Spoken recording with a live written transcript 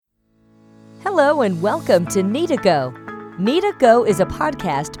Hello and welcome to Need2Go. Need2Go is a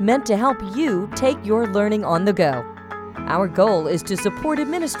podcast meant to help you take your learning on the go. Our goal is to support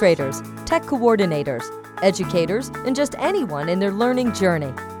administrators, tech coordinators, educators, and just anyone in their learning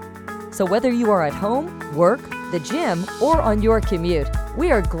journey. So whether you are at home, work, the gym, or on your commute, we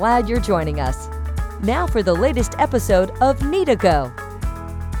are glad you're joining us. Now for the latest episode of Need2Go.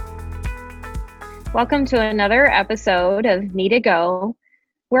 Welcome to another episode of Need2Go.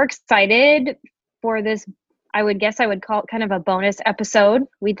 We're excited for this, I would call it kind of a bonus episode.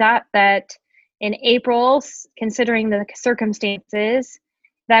 We thought that in April, considering the circumstances,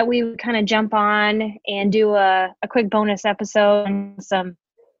 that we would kind of jump on and do a quick bonus episode on some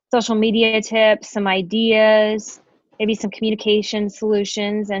social media tips, some ideas, maybe some communication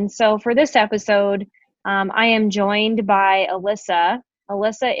solutions. And so for this episode, I am joined by Alyssa.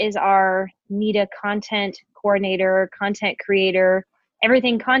 Alyssa is our NEDA content coordinator, content creator,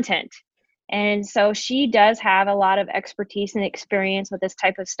 everything content. And so she does have a lot of expertise and experience with this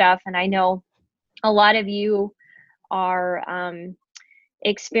type of stuff. And I know a lot of you are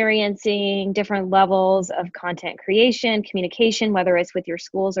experiencing different levels of content creation, communication, whether it's with your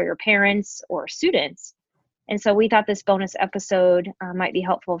schools or your parents or students. And so we thought this bonus episode might be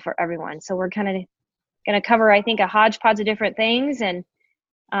helpful for everyone. So we're kind of going to cover, I think, a hodgepodge of different things and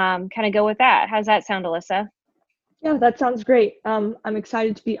kind of go with that. How's that sound, Alyssa? Yeah, that sounds great. I'm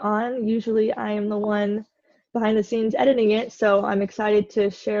excited to be on. Usually I am the one behind the scenes editing it, so I'm excited to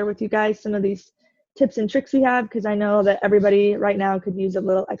share with you guys some of these tips and tricks we have because I know that everybody right now could use a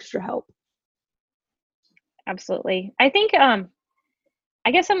little extra help. Absolutely. I think, I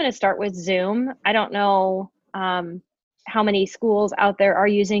guess I'm going to start with Zoom. I don't know how many schools out there are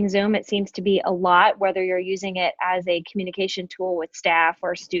using Zoom. It seems to be a lot, whether you're using it as a communication tool with staff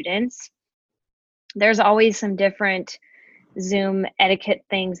or students. There's always some different Zoom etiquette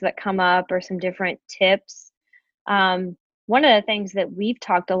things that come up or some different tips. One of the things that we've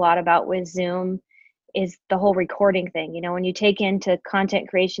talked a lot about with Zoom is the whole recording thing. You know, when you take into content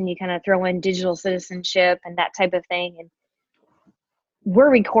creation, you kind of throw in digital citizenship and that type of thing. And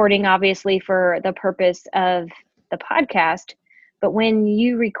we're recording obviously for the purpose of the podcast, but when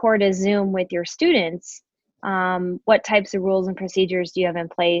you record a Zoom with your students, what types of rules and procedures do you have in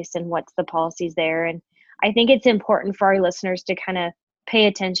place and what's the policies there? And I think it's important for our listeners to kind of pay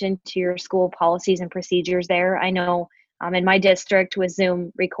attention to your school policies and procedures there. I know in my district with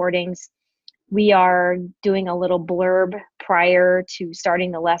Zoom recordings, we are doing a little blurb prior to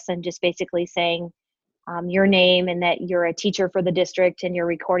starting the lesson, just basically saying your name and that you're a teacher for the district and you're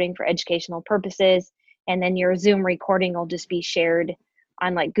recording for educational purposes. And then your Zoom recording will just be shared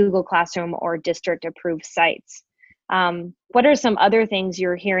on like Google Classroom or district approved sites. What are some other things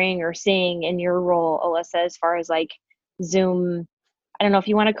you're hearing or seeing in your role, Alyssa, as far as like Zoom? I don't know if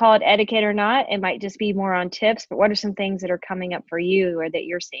you want to call it etiquette or not. It might just be more on tips, but what are some things that are coming up for you or that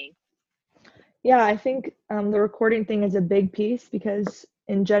you're seeing? Yeah, I think the recording thing is a big piece because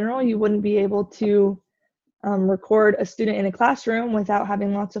in general, you wouldn't be able to record a student in a classroom without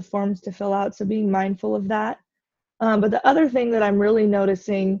having lots of forms to fill out. So being mindful of that. But the other thing that I'm really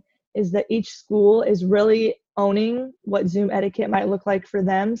noticing is that each school is really owning what Zoom etiquette might look like for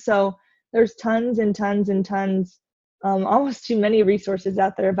them. So there's tons and tons and tons, almost too many resources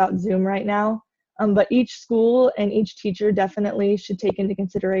out there about Zoom right now. But each school and each teacher definitely should take into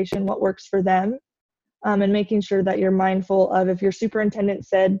consideration what works for them and making sure that you're mindful of if your superintendent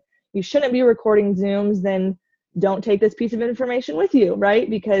said you shouldn't be recording Zooms, then don't take this piece of information with you, right?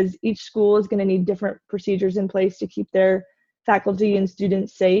 Because each school is going to need different procedures in place to keep their faculty and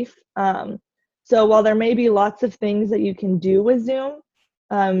students safe. So while there may be lots of things that you can do with Zoom,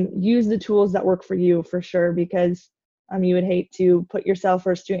 use the tools that work for you for sure, because you would hate to put yourself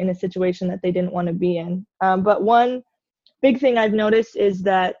or a student in a situation that they didn't want to be in. But one big thing I've noticed is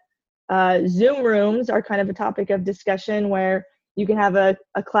that Zoom rooms are kind of a topic of discussion where you can have a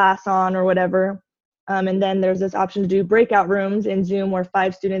class on or whatever. And then there's this option to do breakout rooms in Zoom where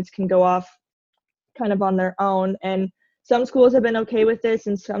 5 students can go off kind of on their own. And some schools have been okay with this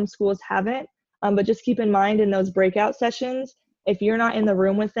and some schools haven't. But just keep in mind in those breakout sessions, if you're not in the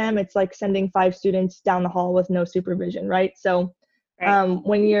room with them, it's like sending 5 students down the hall with no supervision, right? So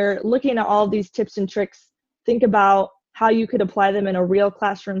when you're looking at all these tips and tricks, think about how you could apply them in a real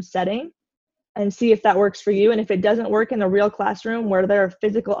classroom setting and see if that works for you. And if it doesn't work in a real classroom where there are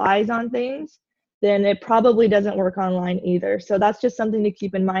physical eyes on things, then it probably doesn't work online either. So that's just something to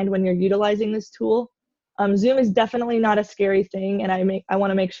keep in mind when you're utilizing this tool. Zoom is definitely not a scary thing, and I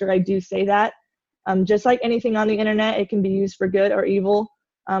want to make sure I do say that. Just like anything on the internet, it can be used for good or evil.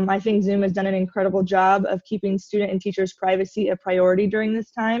 I think Zoom has done an incredible job of keeping student and teachers' privacy a priority during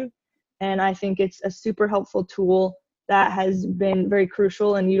this time. And I think it's a super helpful tool that has been very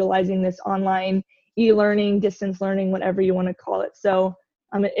crucial in utilizing this online e-learning, distance learning, whatever you want to call it. So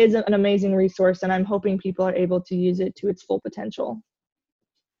it is an amazing resource, and I'm hoping people are able to use it to its full potential.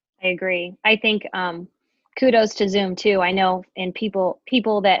 I agree. I think kudos to Zoom too. I know in people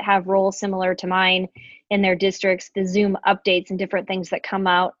that have roles similar to mine in their districts, the Zoom updates and different things that come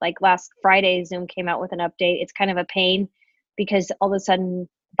out. Like last Friday, Zoom came out with an update. It's kind of a pain because all of a sudden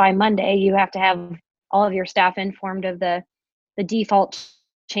by Monday you have to have all of your staff informed of the default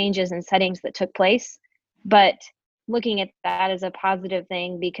changes and settings that took place. But looking at that as a positive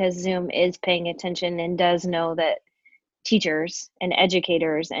thing, because Zoom is paying attention and does know that teachers and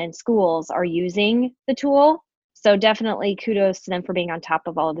educators and schools are using the tool. So definitely kudos to them for being on top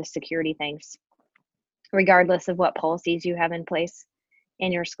of all of the security things, regardless of what policies you have in place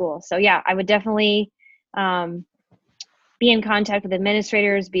in your school. So yeah, I would definitely be in contact with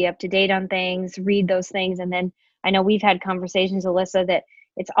administrators, be up to date on things, read those things. And then I know we've had conversations, Alyssa, that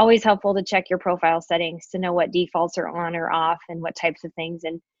it's always helpful to check your profile settings to know what defaults are on or off and what types of things.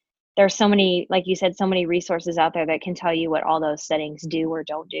 And there's so many, like you said, so many resources out there that can tell you what all those settings do or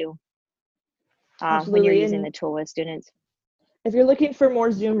don't do when you're using the tool with students. If you're looking for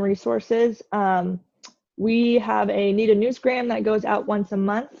more Zoom resources, we have a NETA newsgram that goes out once a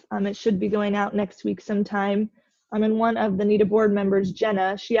month. It should be going out next week sometime. And one of the NETA board members,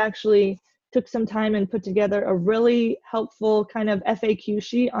 Jenna, she actually took some time and put together a really helpful kind of FAQ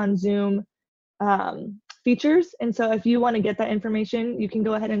sheet on Zoom features. And so if you want to get that information, you can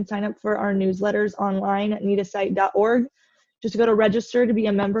go ahead and sign up for our newsletters online at netasite.org. Just go to register to be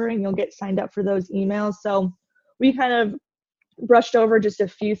a member and you'll get signed up for those emails. So we kind of brushed over just a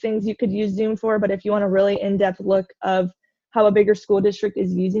few things you could use Zoom for, but if you want a really in-depth look of how a bigger school district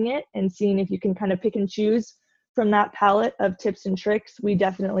is using it and seeing if you can kind of pick and choose from that palette of tips and tricks, we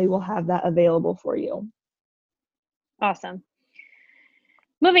definitely will have that available for you. Awesome.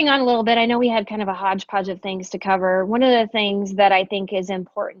 Moving on a little bit, I know we had kind of a hodgepodge of things to cover. One of the things that I think is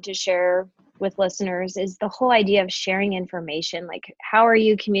important to share with listeners is the whole idea of sharing information. Like, how are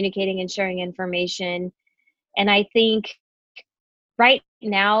you communicating and sharing information? And I think right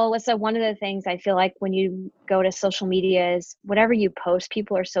now, Alyssa, one of the things I feel like when you go to social media is whatever you post,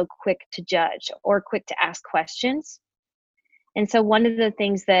 people are so quick to judge or quick to ask questions. And so one of the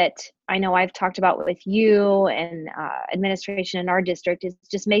things that I know I've talked about with you and administration in our district is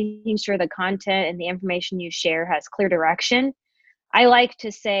just making sure the content and the information you share has clear direction. I like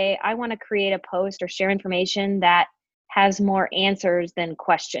to say I want to create a post or share information that has more answers than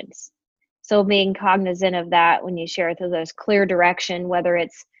questions. So being cognizant of that when you share it, through those clear direction, whether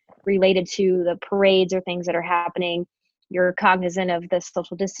it's related to the parades or things that are happening, you're cognizant of the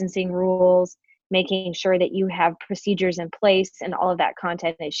social distancing rules, making sure that you have procedures in place and all of that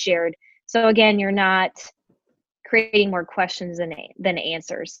content is shared. So again, you're not creating more questions than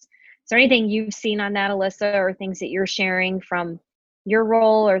answers. Is there anything you've seen on that, Alyssa, or things that you're sharing from your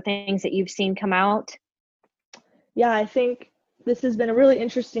role or things that you've seen come out? Yeah, I think this has been a really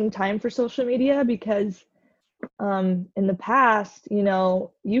interesting time for social media because in the past,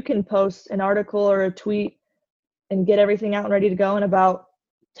 you can post an article or a tweet and get everything out and ready to go in about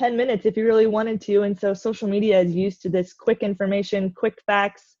 10 minutes if you really wanted to. And so social media is used to this quick information, quick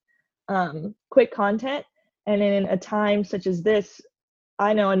facts, quick content. And in a time such as this,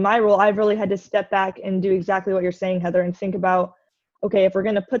 I know in my role, I've really had to step back and do exactly what you're saying, Heather, and think about, okay, if we're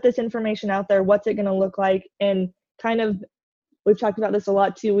going to put this information out there, what's it going to look like? And kind of, we've talked about this a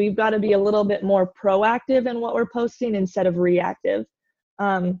lot too, we've got to be a little bit more proactive in what we're posting instead of reactive.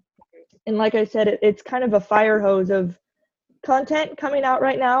 And like I said, it's kind of a fire hose of content coming out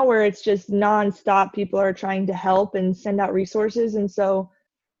right now where it's just nonstop. People are trying to help and send out resources. And so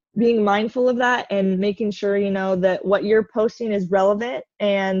being mindful of that and making sure, that what you're posting is relevant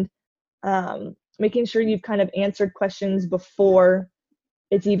and making sure you've kind of answered questions before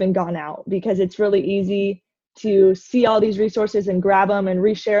it's even gone out, because it's really easy to see all these resources and grab them and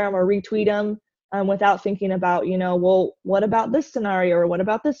reshare them or retweet them without thinking about, well, what about this scenario or what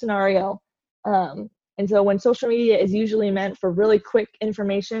about this scenario? And so when social media is usually meant for really quick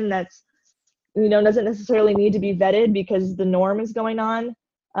information that's, doesn't necessarily need to be vetted because the norm is going on,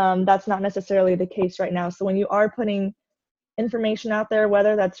 that's not necessarily the case right now. So when you are putting information out there,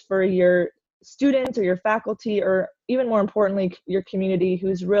 whether that's for your students or your faculty, or even more importantly, your community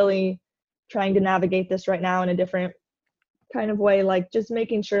who's really trying to navigate this right now in a different kind of way, like just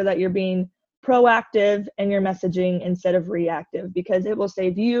making sure that you're being proactive in your messaging instead of reactive, because it will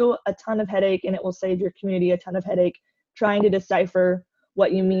save you a ton of headache and it will save your community a ton of headache trying to decipher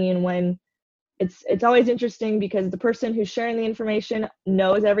what you mean when it's always interesting because the person who's sharing the information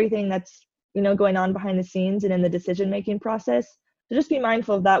knows everything that's, going on behind the scenes and in the decision-making process. So just be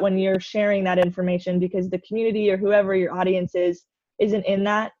mindful of that when you're sharing that information, because the community or whoever your audience is isn't in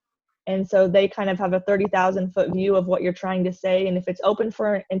that. And so they kind of have a 30,000-foot view of what you're trying to say. And if it's open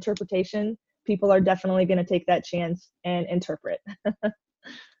for interpretation, people are definitely going to take that chance and interpret.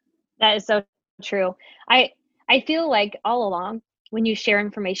 That is so true. I feel like all along when you share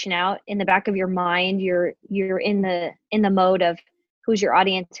information out, in the back of your mind, you're in the mode of who's your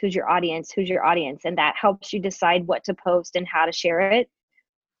audience, and that helps you decide what to post and how to share it.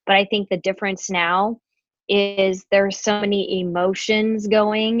 But I think the difference now is there's so many emotions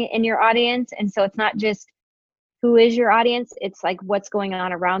going in your audience, and so it's not just who is your audience, it's like what's going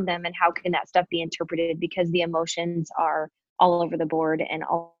on around them and how can that stuff be interpreted, because the emotions are all over the board and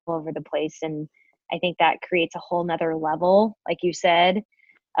all over the place. And I think that creates a whole nother level, like you said,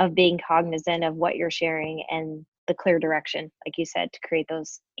 of being cognizant of what you're sharing and the clear direction, like you said, to create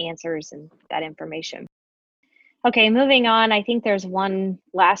those answers and that information. Okay, moving on. I think there's one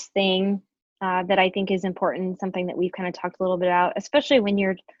last thing that I think is important, something that we've kind of talked a little bit about, especially when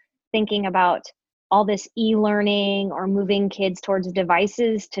you're thinking about all this e-learning or moving kids towards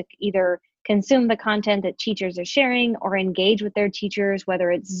devices to either consume the content that teachers are sharing or engage with their teachers, whether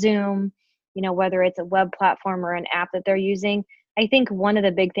it's Zoom, whether it's a web platform or an app that they're using. I think one of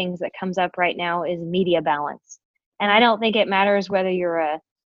the big things that comes up right now is media balance. And I don't think it matters whether you're a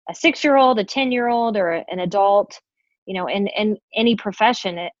 6-year-old, a 10-year-old, or an adult, in any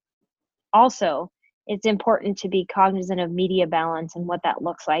profession. It's important to be cognizant of media balance and what that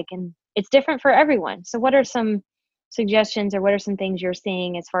looks like. And it's different for everyone. So what are some suggestions, or what are some things you're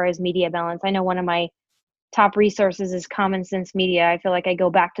seeing as far as media balance? I know one of my top resources is Common Sense Media. I feel like I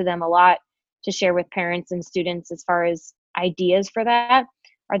go back to them a lot to share with parents and students as far as ideas for that.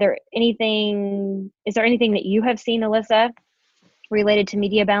 Is there anything that you have seen, Alyssa, related to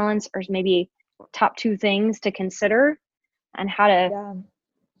media balance, or maybe top 2 things to consider and how to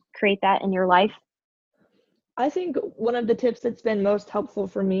create that in your life? I think one of the tips that's been most helpful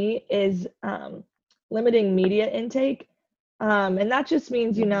for me is limiting media intake. And that just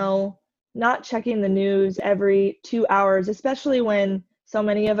means, not checking the news every 2 hours, especially when so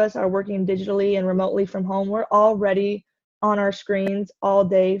many of us are working digitally and remotely from home. We're already on our screens all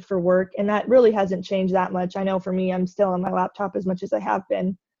day for work, and that really hasn't changed that much. I know for me, I'm still on my laptop as much as I have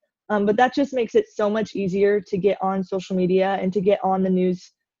been. But that just makes it so much easier to get on social media and to get on the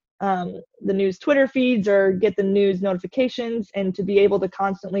news Twitter feeds or get the news notifications, and to be able to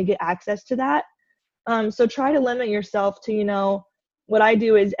constantly get access to that. So try to limit yourself to, what I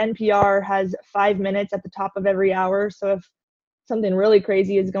do is NPR has 5 minutes at the top of every hour. So if something really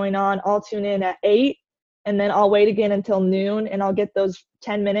crazy is going on, I'll tune in at 8, and then I'll wait again until noon, and I'll get those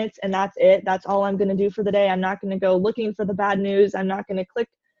 10 minutes, and that's it. That's all I'm going to do for the day. I'm not going to go looking for the bad news. I'm not going to click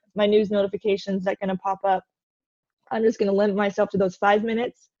my news notifications that are going to pop up. I'm just going to limit myself to those 5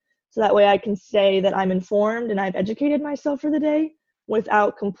 minutes, so that way I can say that I'm informed and I've educated myself for the day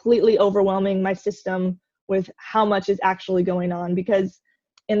without completely overwhelming my system with how much is actually going on. Because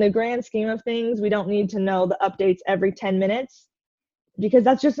in the grand scheme of things, we don't need to know the updates every 10 minutes, because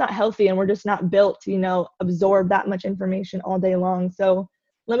that's just not healthy, and we're just not built to, absorb that much information all day long. So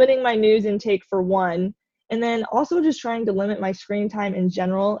limiting my news intake for one, and then also just trying to limit my screen time in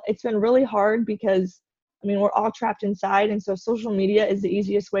general. It's been really hard because, we're all trapped inside, and so social media is the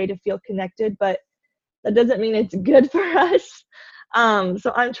easiest way to feel connected, but that doesn't mean it's good for us.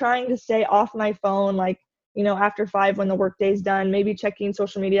 So I'm trying to stay off my phone, after 5 when the workday's done, maybe checking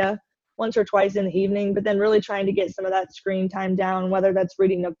social media once or twice in the evening, but then really trying to get some of that screen time down, whether that's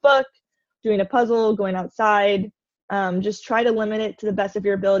reading a book, doing a puzzle, going outside. Just try to limit it to the best of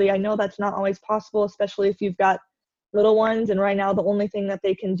your ability. I know that's not always possible, especially if you've got little ones, and right now the only thing that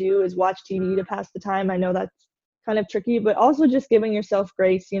they can do is watch TV to pass the time. I know that's kind of tricky, but also just giving yourself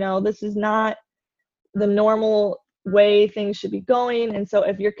grace. This is not the normal way things should be going. And so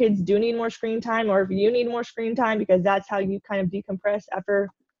if your kids do need more screen time, or if you need more screen time because that's how you kind of decompress after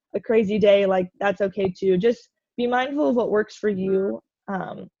a crazy day, that's okay too. Just be mindful of what works for you,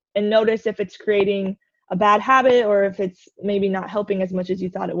 and notice if it's creating a bad habit or if it's maybe not helping as much as you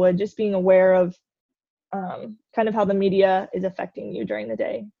thought it would. Just being aware of kind of how the media is affecting you during the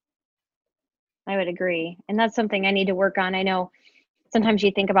day. I would agree. And that's something I need to work on. I know sometimes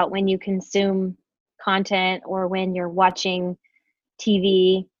you think about when you consume content or when you're watching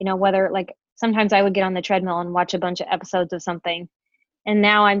TV, whether sometimes I would get on the treadmill and watch a bunch of episodes of something. And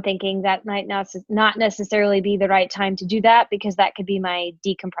now I'm thinking that might not necessarily be the right time to do that, because that could be my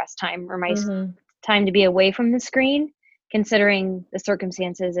decompress time or my time to be away from the screen, considering the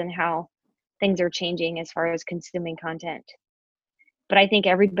circumstances and how things are changing as far as consuming content. But I think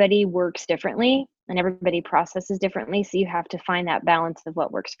everybody works differently and everybody processes differently. So you have to find that balance of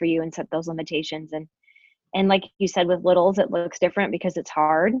what works for you and set those limitations. And like you said, with littles, it looks different because it's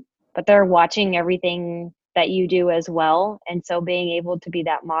hard, but they're watching everything that you do as well. And so being able to be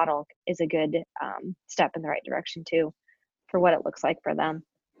that model is a good step in the right direction too, for what it looks like for them.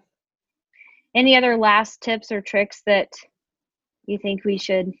 Any other last tips or tricks that you think we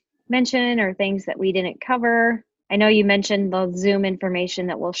should mention, or things that we didn't cover? I know you mentioned the Zoom information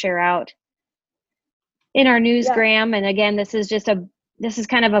that we'll share out in our newsgram. And again, this is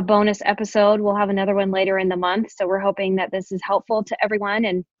kind of a bonus episode. We'll have another one later in the month. So we're hoping that this is helpful to everyone.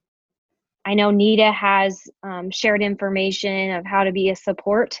 And I know Nita has shared information of how to be a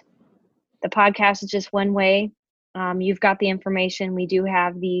support. The podcast is just one way. You've got the information. We do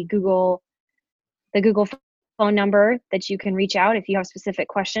have the Google phone number that you can reach out if you have specific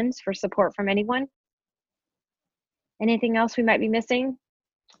questions for support from anyone. Anything else we might be missing?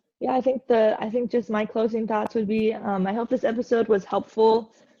 Yeah, I think just my closing thoughts would be, I hope this episode was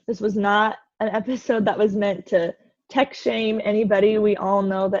helpful. This was not an episode that was meant to tech shame anybody. We all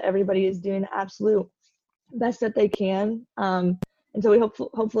know that everybody is doing the absolute best that they can. And so we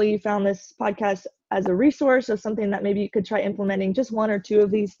hopefully you found this podcast as a resource or something that maybe you could try implementing just one or two of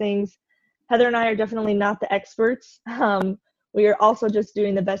these things. Heather and I are definitely not the experts. We are also just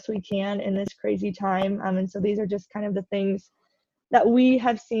doing the best we can in this crazy time. And so these are just kind of the things that we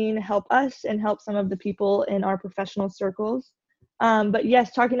have seen help us and help some of the people in our professional circles. But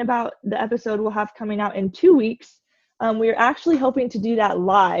yes, talking about the episode we'll have coming out in 2 weeks, we're actually hoping to do that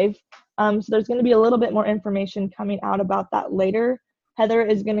live. So there's going to be a little bit more information coming out about that later. Heather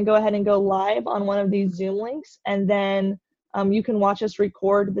is going to go ahead and go live on one of these Zoom links, and then you can watch us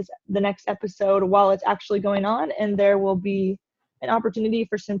record the next episode while it's actually going on, and there will be an opportunity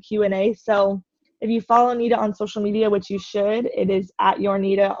for some Q&A. So if you follow Nita on social media, which you should, it is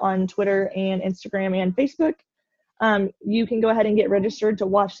 @YourNita on Twitter and Instagram and Facebook. You can go ahead and get registered to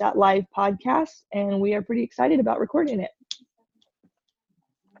watch that live podcast, and we are pretty excited about recording it.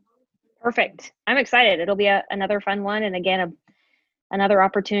 Perfect. I'm excited. It'll be another fun one. And again, another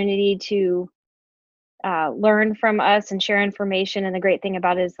opportunity to learn from us and share information. And the great thing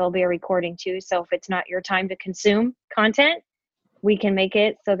about it is there'll be a recording too. So if it's not your time to consume content, we can make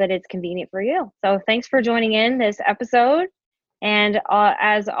it so that it's convenient for you. So thanks for joining in this episode. And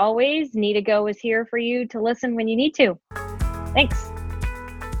as always, Nita Go is here for you to listen when you need to. Thanks.